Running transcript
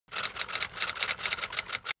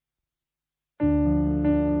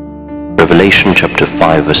Revelation chapter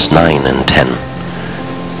 5 verse 9 and 10.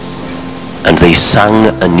 And they sang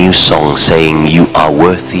a new song, saying, "You are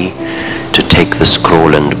worthy to take the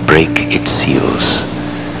scroll and break its seals.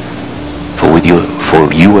 For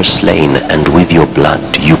you were slain, and with your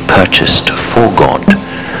blood you purchased for God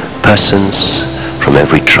persons from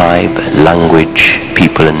every tribe, language,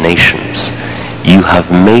 people and nations. You have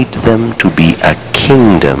made them to be a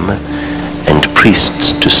kingdom and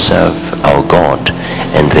priests to serve our God,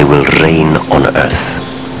 and they will reign on earth."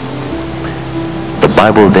 The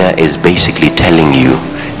Bible there is basically telling you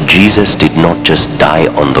Jesus did not just die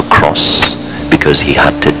on the cross because he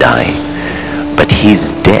had to die, but his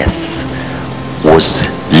death was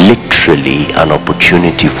literally an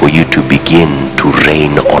opportunity for you to begin to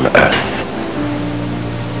reign on earth.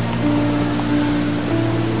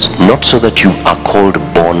 Not so that you are called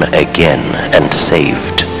born again and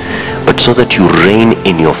saved, but so that you reign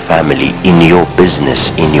in your family, in your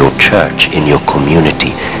business, in your church, in your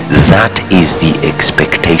community. That is the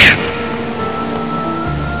expectation.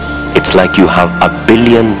 It's like you have $1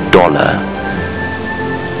 billion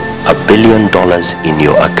in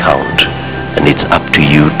your account, and it's up to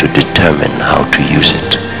you to determine how to use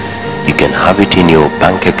it. You can have it in your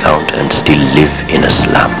bank account and still live in a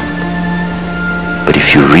slum. But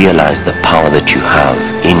if you realize the power that you have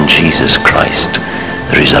in Jesus Christ,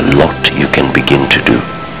 there is a lot you can begin to do.